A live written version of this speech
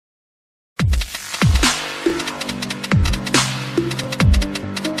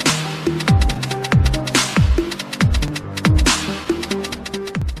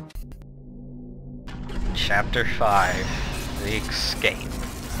Chapter 5, The Escape.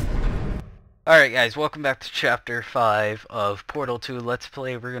 Alright guys, welcome back to Chapter 5 of Portal 2 Let's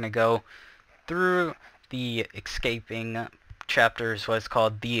Play. We're gonna go through the escaping chapters, what's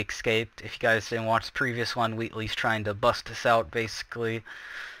called The Escaped. If you guys didn't watch the previous one, Wheatley's trying to bust us out basically.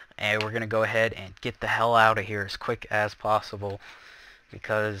 And we're gonna go ahead and get the hell out of here as quick as possible.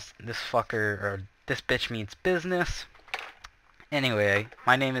 Because this fucker, or this bitch means business. Anyway,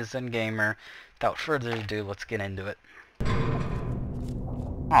 my name is ZenGamer. Without further ado, let's get into it.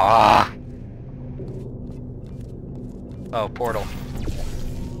 Ah. Oh, portal.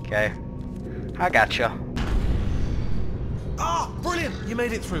 Okay. I gotcha. Ah, brilliant! You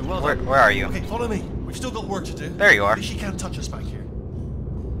made it through. Well done. Where are you? Okay, follow me. We've still got work to do. There you are. At least you can't touch us back here.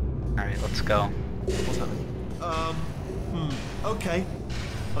 Alright, let's go. What's that? Okay.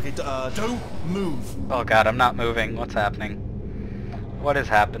 Okay, don't move. Oh god, I'm not moving. What's happening? What is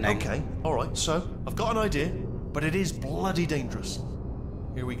happening? Okay, alright, so, I've got an idea, but it is bloody dangerous.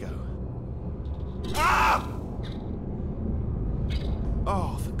 Here we go. Ah!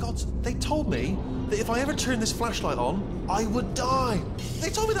 Oh, for God's... They told me that if I ever turned this flashlight on, I would die. They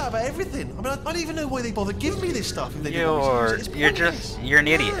told me that about everything. I mean, I don't even know why they bothered giving me this stuff if they didn't want me to use it. You're an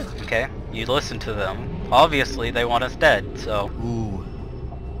idiot, okay? You listen to them. Obviously, they want us dead, so... Ooh.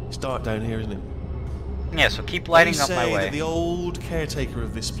 It's dark down here, isn't it? Yeah, so keep lighting up my way. That the old caretaker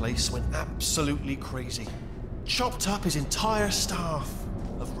of this place went absolutely crazy. Chopped up his entire staff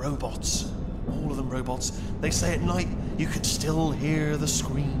of robots. All of them robots. They say at night you could still hear the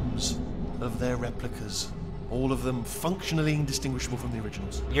screams of their replicas. All of them functionally indistinguishable from the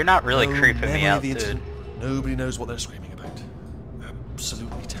originals. You're not really creeping me out, dude. Nobody knows what they're screaming about.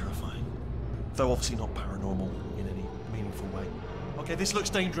 Absolutely terrifying. Though obviously not paranormal in any meaningful way. Okay, this looks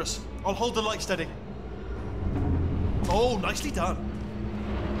dangerous. I'll hold the light steady. Oh, nicely done.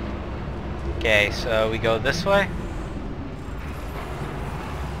 Okay, so we go this way.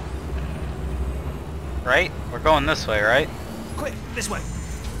 Right? We're going this way, right? Quick, this way.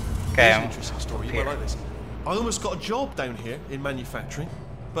 Okay, Here's an interesting story. You might like this. I almost got a job down here in manufacturing,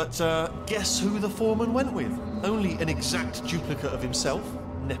 but guess who the foreman went with? Only an exact duplicate of himself.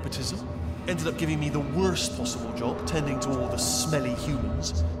 Nepotism. Ended up giving me the worst possible job, tending to all the smelly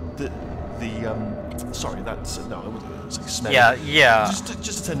humans. Sorry, that's no, I wouldn't say smelly. Yeah.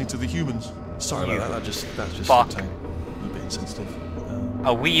 Just attending to the humans. Sorry about that. That's just fuck. a bit insensitive.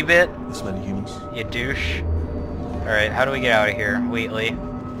 A wee bit. The smelly humans. You douche. All right, how do we get out of here, Wheatley?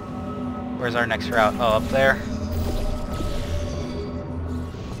 Where's our next route? Oh, up there.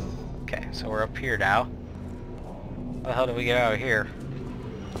 Okay, so we're up here now. How the hell do we get out of here?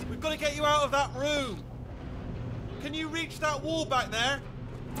 We've got to get you out of that room. Can you reach that wall back there?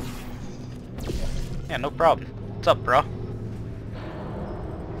 Yeah, no problem. What's up, bro?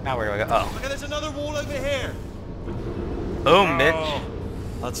 Now where do I go? Oh. Okay, there's another wall over here. Boom, bitch.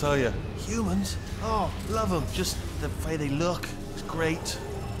 I'll tell you, humans, oh, love them. Just the way they look is great.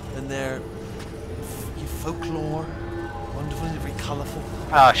 And their folklore, wonderful and very colourful.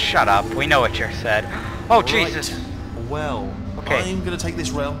 Oh, shut up. We know what you said. Oh, Jesus. Well, okay. I'm going to take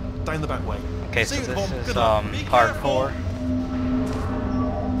this rail down the back way. Okay, so See you this at home. is, Good luck. hardcore.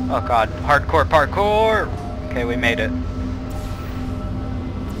 Oh, God. Hardcore parkour. Okay, we made it.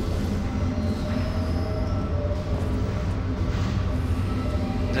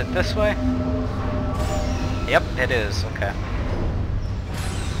 Is it this way? Yep, it is. Okay.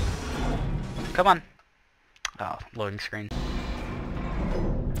 Come on. Oh, loading screen.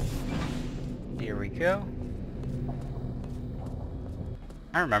 Here we go.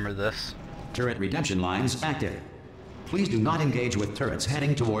 I remember this. Turret redemption lines active. Please do not engage with turrets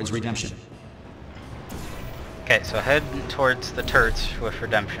heading towards redemption. Okay, so head towards the turrets with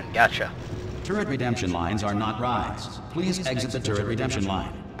redemption. Gotcha. Turret redemption lines are not rides. Please exit the turret redemption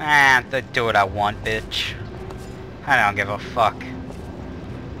line. Ah, do what I want, bitch. I don't give a fuck.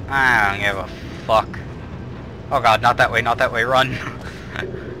 I don't give a fuck. Oh god, not that way, not that way, run.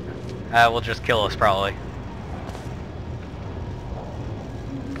 Will just kill us, probably.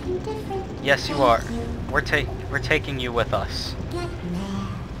 Yes, you are. We're taking you with us.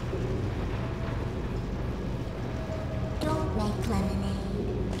 Don't like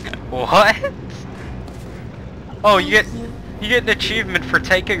lemonade. What? Oh, you get an achievement for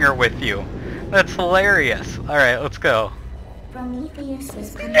taking her with you. That's hilarious. Alright, let's go. Prometheus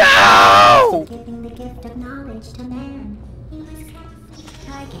was No! giving the gift of knowledge to man. He was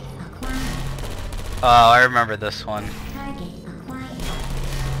target acquired. Oh, I remember this one. Target acquired.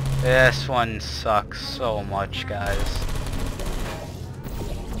 This one sucks so much, guys.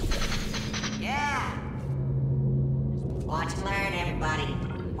 Yeah! Watch and learn, everybody.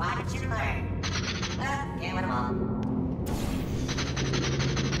 Watch and learn. Can't win them all.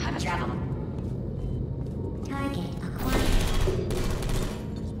 I'm traveling. Target acquired.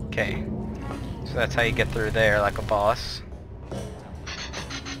 Okay. So that's how you get through there, like a boss.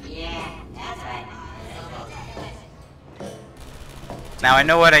 Yeah, that's right. Now I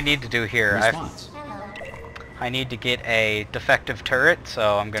know what I need to do here. Response. I need to get a defective turret,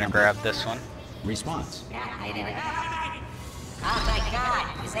 so I'm gonna grab this one. Response. Yeah, how you doing? Oh, thank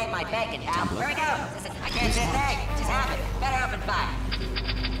God! You saved my bacon, pal. Where we go? Listen, I can't say a thing. Just happened. Better open fire.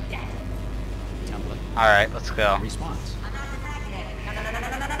 Template. Alright, let's go. Response.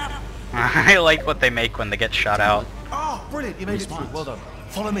 I like what they make when they get shot out. Oh, brilliant! You made it Response. through. Well done.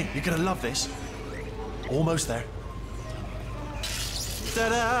 Follow me. You're gonna love this. Almost there.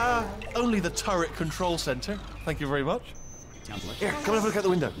 Ta-da! Only the turret control center. Thank you very much. Template. Here, come and have a look out the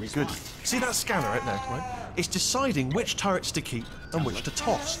window. Good. Response. See that scanner right there, right? It's deciding which turrets to keep and which to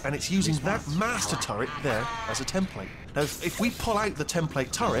toss, and it's using that master turret there as a template. Now, if we pull out the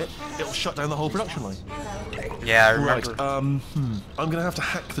template turret, it'll shut down the whole production line. Yeah, I Right. remember. I'm gonna have to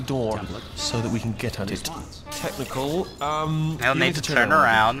hack the door Template. so that we can get at it. Response. Technical. You'll you need to turn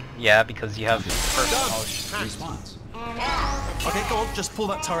around. Yeah, because you have personal. Response. Okay, go on. Just pull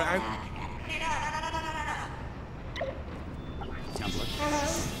that turret out.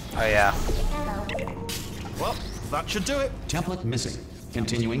 Template. Oh yeah. Well, that should do it. Template missing.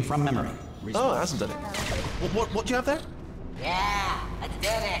 Continuing from memory. Oh, it hasn't done it. What do you have there? Yeah, let's do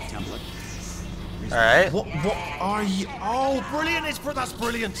this. Template. All right. What are you? Oh, brilliant! That's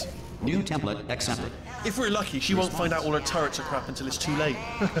brilliant. New template accepted. If we're lucky, she won't find out all her turrets are crap until it's too late.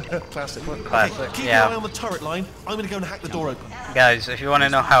 Classic. Classic, Okay, keep yeah. an eye on the turret line. I'm gonna go and hack the door open. Guys, if you want to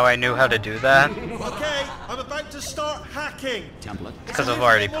know how I knew how to do that, Okay, I'm about to start hacking. Template. because It's I've a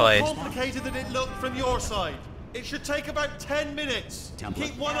already little more played. complicated than it looked from your side. It should take about 10 minutes. Template.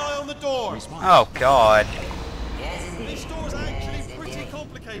 Keep one eye on the door. Response. Oh God. Yes, indeed. This door's actually pretty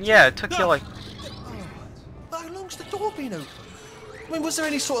complicated. Yeah, it took you like. How long's the door been open? I mean, was there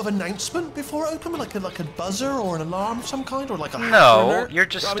any sort of announcement before it opened, like a buzzer or an alarm of some kind, or like a hacker No, alert? you're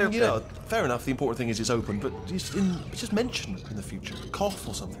just I mean, you know, stupid. fair enough. The important thing is it's open, but it's just mentioned in the future. Cough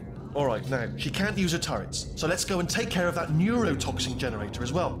or something. All right, now she can't use her turrets, so let's go and take care of that neurotoxin generator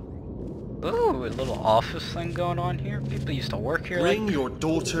as well. Ooh, a little office thing going on here. People used to work here. Bring Like, your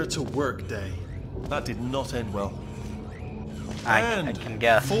daughter to work day. That did not end well. I can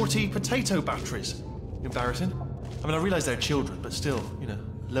guess. 40 potato batteries. Embarrassing. I mean, I realise they're children, but still, you know,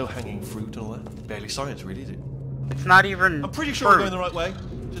 low-hanging fruit and all that. Barely science, really, is it? It's not even. I'm pretty sure we're fruit. going the right way,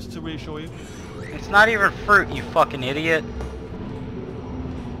 just to reassure you. It's not even fruit, you fucking idiot.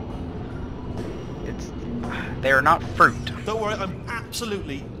 It's. They are not fruit. Don't worry, I'm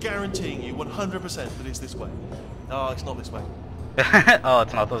absolutely guaranteeing you 100% that it's this way. Oh, it's not this way. Oh,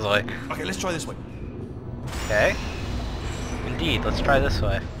 it's not this way. Okay, let's try this way. Okay. Indeed, let's try this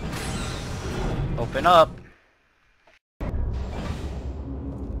way. Open up.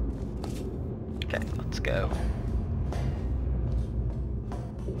 Okay, let's go.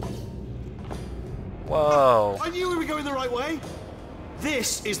 Whoa. I knew we were going the right way.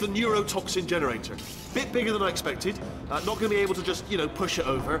 This is the neurotoxin generator. Bit bigger than I expected. Not going to be able to just, you know, push it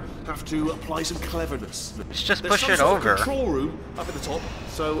over. Have to apply some cleverness. Let's just There's push some it sort of over. control room up at the top.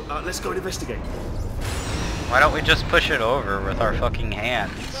 So let's go and investigate. Why don't we just push it over with our fucking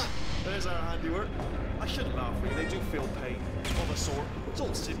hands? There's our handiwork. I shouldn't laugh, really. They do feel pain of a sort. It's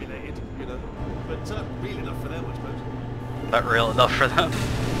all simulated, you know. But real enough for them, I suppose. But real enough for them.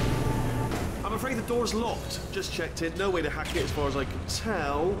 I'm afraid the door's locked. Just checked it. No way to hack it as far as I can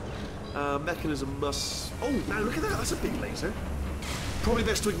tell. Mechanism must... Oh, now look at that. That's a big laser. Probably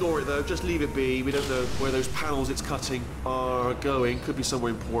best to ignore it, though. Just leave it be. We don't know where those panels it's cutting are going. Could be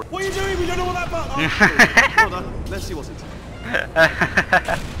somewhere important. What are you doing? We don't know what that button... Oh, well done. Let's see what's it.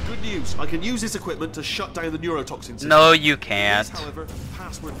 Good news. I can use this equipment to shut down the neurotoxin system. No, you It is, can't. however,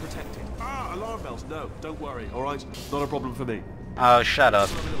 password protected. Ah, alarm bells. No, don't worry. All right, not a problem for me. Oh, shut up.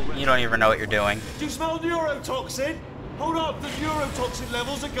 You don't even know what you're doing. Do you smell neurotoxin? Hold on, the neurotoxin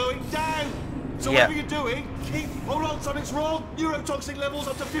levels are going down. So Yeah. whatever you're doing, hold on, something's wrong. Neurotoxin levels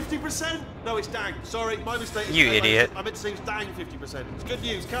up to 50%. No, it's down. Sorry, my mistake. You idiot. I meant to say it's down 50%. It's good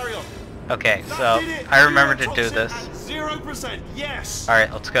news. Carry on. Okay, That so did it. I remember to do Neurotoxin this. at 0%. Yes.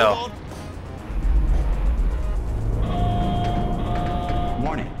 Alright, let's go. Hold on.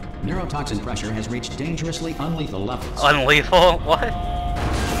 Warning. Neurotoxin pressure has reached dangerously unlethal levels. Unlethal? What?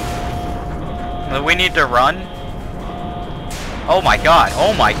 We need to run? Oh my god,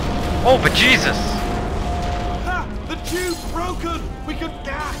 oh my... Oh, but Jesus! Ah, the tube's broken. We could...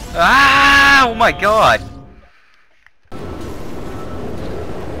 Ah. Ah! Oh my god!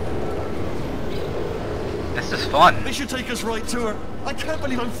 This is fun. They should take us right to her. I can't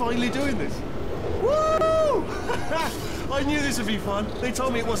believe I'm finally doing this. Woo! I knew this would be fun. They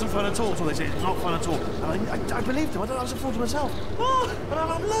told me it wasn't fun at all, so they said it's not fun at all. And I believed them. I was a fool to myself. Oh, and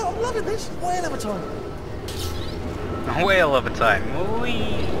I'm loving this. Whale of a time. A whale of a time.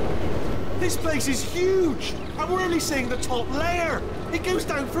 Whee. This place is huge, and we're only seeing the top layer. It goes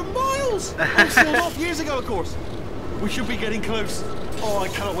down for miles. It was sealed off years ago, of course. We should be getting close. Oh, I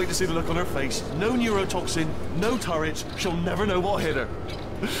cannot wait to see the look on her face. No neurotoxin, no turrets. She'll never know what hit her.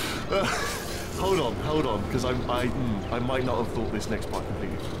 Hold on, because I might not have thought this next part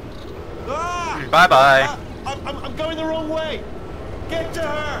completely. Ah! Bye-bye. I'm going the wrong way. Get to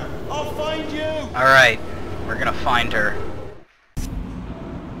her. I'll find you. All right, we're gonna find her.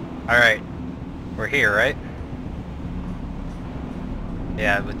 All right, we're here, right?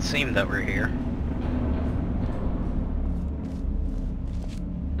 Yeah, it would seem that we're here.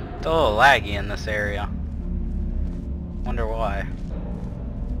 It's a little laggy in this area. Wonder why.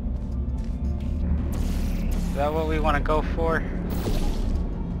 Is that what we want to go for?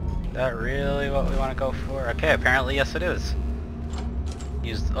 Is that really what we want to go for? Okay, apparently yes it is.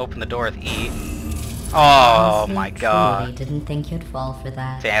 Open the door with E. Oh Honestly, my god. Truly didn't think you'd fall for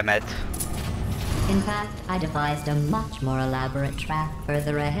that. Damn it. In fact, I devised a much more elaborate trap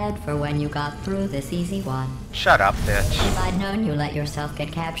further ahead for when you got through this easy one. Shut up, bitch. If I'd known you let yourself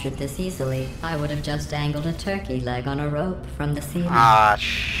get captured this easily, I would have just dangled a turkey leg on a rope from the ceiling. Ah,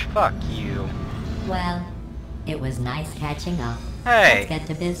 fuck you. Well, it was nice catching up. Hey, Let's get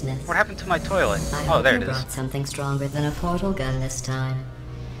to business. what happened to my toilet? I Oh, hope there you it is. brought something stronger than a portal gun this time.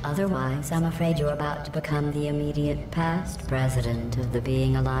 Otherwise, I'm afraid you're about to become the immediate past president of the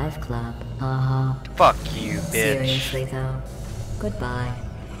Being Alive Club. Fuck you, bitch. Seriously though, goodbye.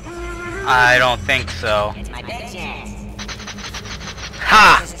 I don't think so. It's my big chance.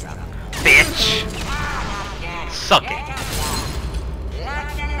 Ha! Bitch! Suck it.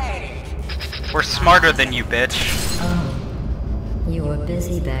 Locked and loaded. We're smarter than you, bitch. Oh, you were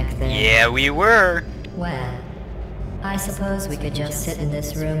busy back there. Yeah, we were. Well, I suppose we could just sit in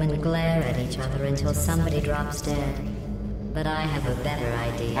this room and glare at each other until somebody drops dead. But I have a better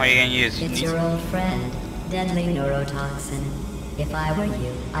idea. What are you gonna use? It's your old friend, deadly neurotoxin. If I were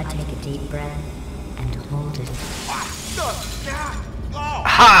you, I'd take a deep breath and hold it.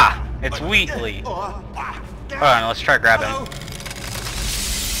 Ha! It's Wheatley. Hold on, let's try grabbing him.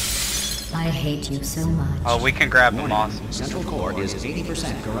 I hate you so much. Oh, we can grab him, awesome. Central core is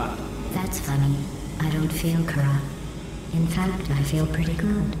 80% corrupt. That's funny. I don't feel corrupt. In fact, I feel pretty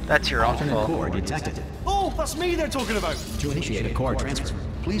good. That's your own Alternate fault. core detected. Oh, that's me they're talking about. To initiate a core transfer,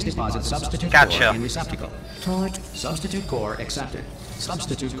 please deposit substitute Gotcha. core in receptacle. Tort. Substitute core accepted.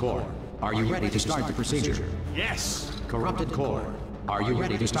 Substitute core, are you ready to start the procedure? Yes. Corrupted core, are you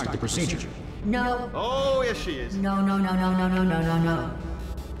ready to start the procedure? No. Oh, yes she is. No, no, no, no, no, no, no, no, no.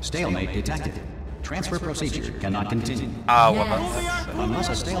 Stalemate detected. Transfer procedure cannot continue. Oh, well, Yes. Unless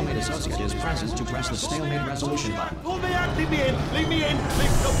a stalemate associate is present to press the stalemate resolution button. Pull me out. Leave me in. Leave me in.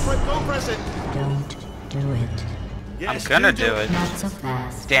 Don't press it. Don't do it. I'm Yes, gonna you do it. Not so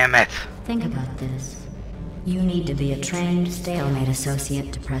fast. Damn it. Think about this. You need to be a trained stalemate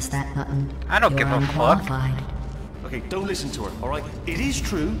associate to press that button. I don't You're give a fuck. unqualified. Okay, don't listen to her, all right? It is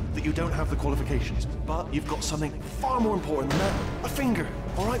true that you don't have the qualifications, but you've got something far more important than that. A finger,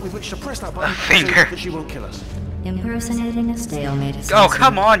 all right, with which to press that button finger. so that she won't kill us. Impersonating a stalemate associate. Oh,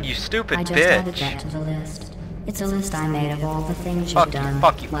 come on, you stupid I just added bitch. that to the list. It's a list I made of all the things Fuck you've you, done.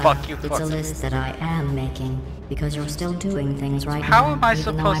 fuck you, Well, fuck you, it's fuck a you. list that I am making, because you're still doing things right now. How am I even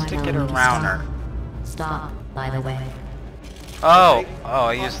though supposed I'm to get telling you around stop. her? Stop, by the way. Oh,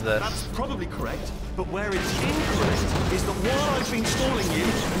 I used That's this. probably correct, but where it's incorrect is that while I've been stalling you,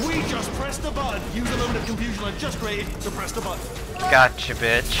 we just pressed the button. Use a moment of confusion I've just created to press the button. Gotcha,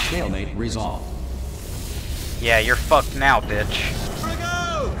 bitch. Stalemate resolved. Yeah, you're fucked now, bitch. Where'd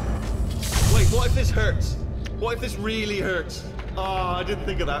I go? Wait, what if this hurts? What if this really hurts? Oh, I didn't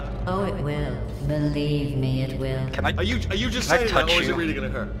think of that. Oh, it will. Believe me, it will. Can I? Are you just Can I saying that, touch or is you? it really gonna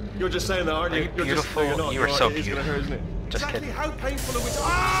hurt? You're just saying that, aren't you? Are you You're just, beautiful? no, you're not. You are You're so right, it is gonna hurt, isn't it? Just exactly kidding. how painful are we?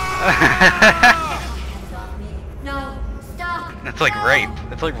 Ah! No, stop. It's like rape.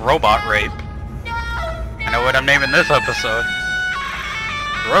 It's like robot rape. No, I know what I'm naming this episode.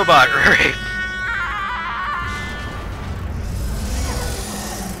 Robot rape.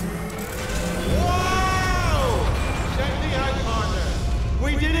 Whoa! Check me out, partner.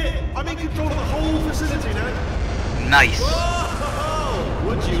 We did it. I'm in control of the whole facility now. Nice. Whoa!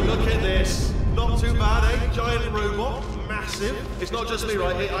 Would you look at this? Not too bad, eh? Giant robot, massive. It's not just me,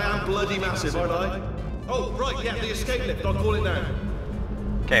 right? I am bloody massive, aren't I? Oh, right, yeah, the escape lift. I'll call it now.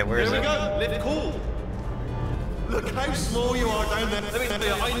 Okay, where is There we it? go. Lift call. Look how small you are down there. Let me tell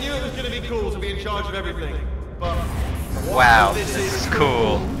you, I knew it was going to be cool to be in charge of everything. But... Wow, this is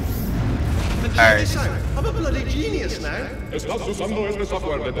cool. Alright. I'm a bloody genius now. Estás usando este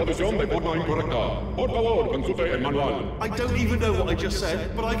software de traducción de forma incorrecta. Por favor, consulte el manual. I don't even know what I just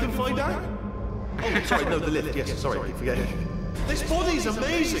said, but I can find out. Oh, sorry, no, the lift. Yes, sorry, I keep forgetting. This body's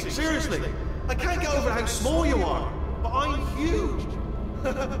amazing, seriously. I can't get over how small you are, but I'm huge.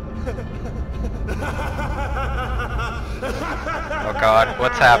 Oh god,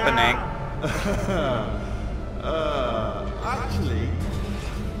 what's happening? Actually,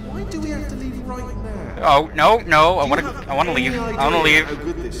 why do we have to leave right now? Oh, no, I wanna leave. I wanna leave. How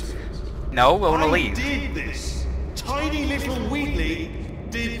good this is? No, I wanna leave. Did this. Tiny little Wheatley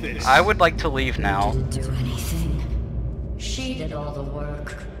did this. I would like to leave now. Didn't do anything. She did all the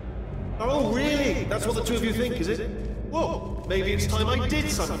work. Oh, really? That's what the two of you think, is it? Well, maybe it's time I did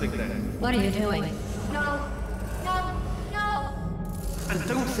something then. What are you doing? No. No. No. And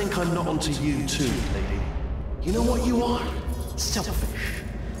don't think I'm not onto you too, lady. You know what you are? Selfish.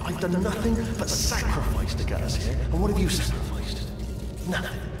 I've done nothing but sacrifice to get us here. And what have you sacrificed?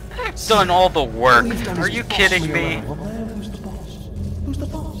 Nothing. I've done all the work. All you've done Are is you boss kidding me me? around. Well, now who's the boss? Who's the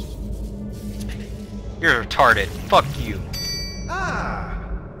boss? It's me. You're retarded. Fuck you. Ah!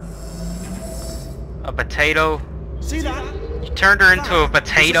 A potato? See that? You turned her into a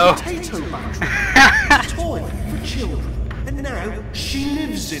potato? It's a potato battery. A toy for children. And now she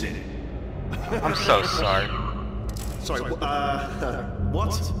lives in it. I'm so sorry. Sorry,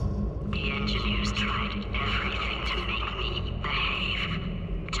 what? The engineers tried everything to make me behave,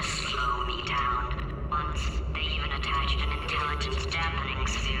 to slow me down. Once, they even attached an intelligence dampening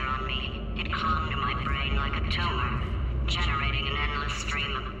sphere on me. It clung to my brain like a tumor, generating an endless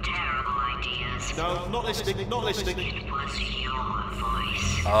stream of terrible ideas. No, not listening, not listening. It was your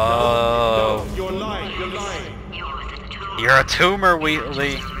voice. Oh. No, you're lying, you're lying. You're the tumor. You're a tumor,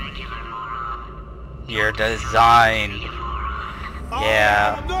 Wheatley. Regular moron. You're designed.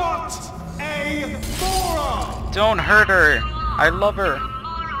 Yeah. I'm not a moron! Don't hurt her. I love her.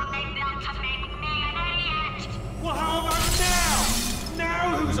 Moron they built to make me an idiot. Well, how about now?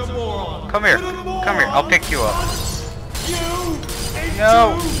 Now who's a moron? Come here. Could a moron Come here. I'll pick you up. You into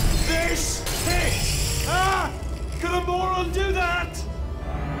No. this pit? Ah! Could a moron do that?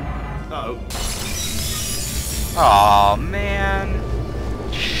 Uh-oh. Aw, man.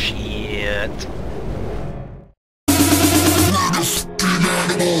 Shit.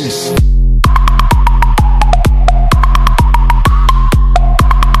 Animals.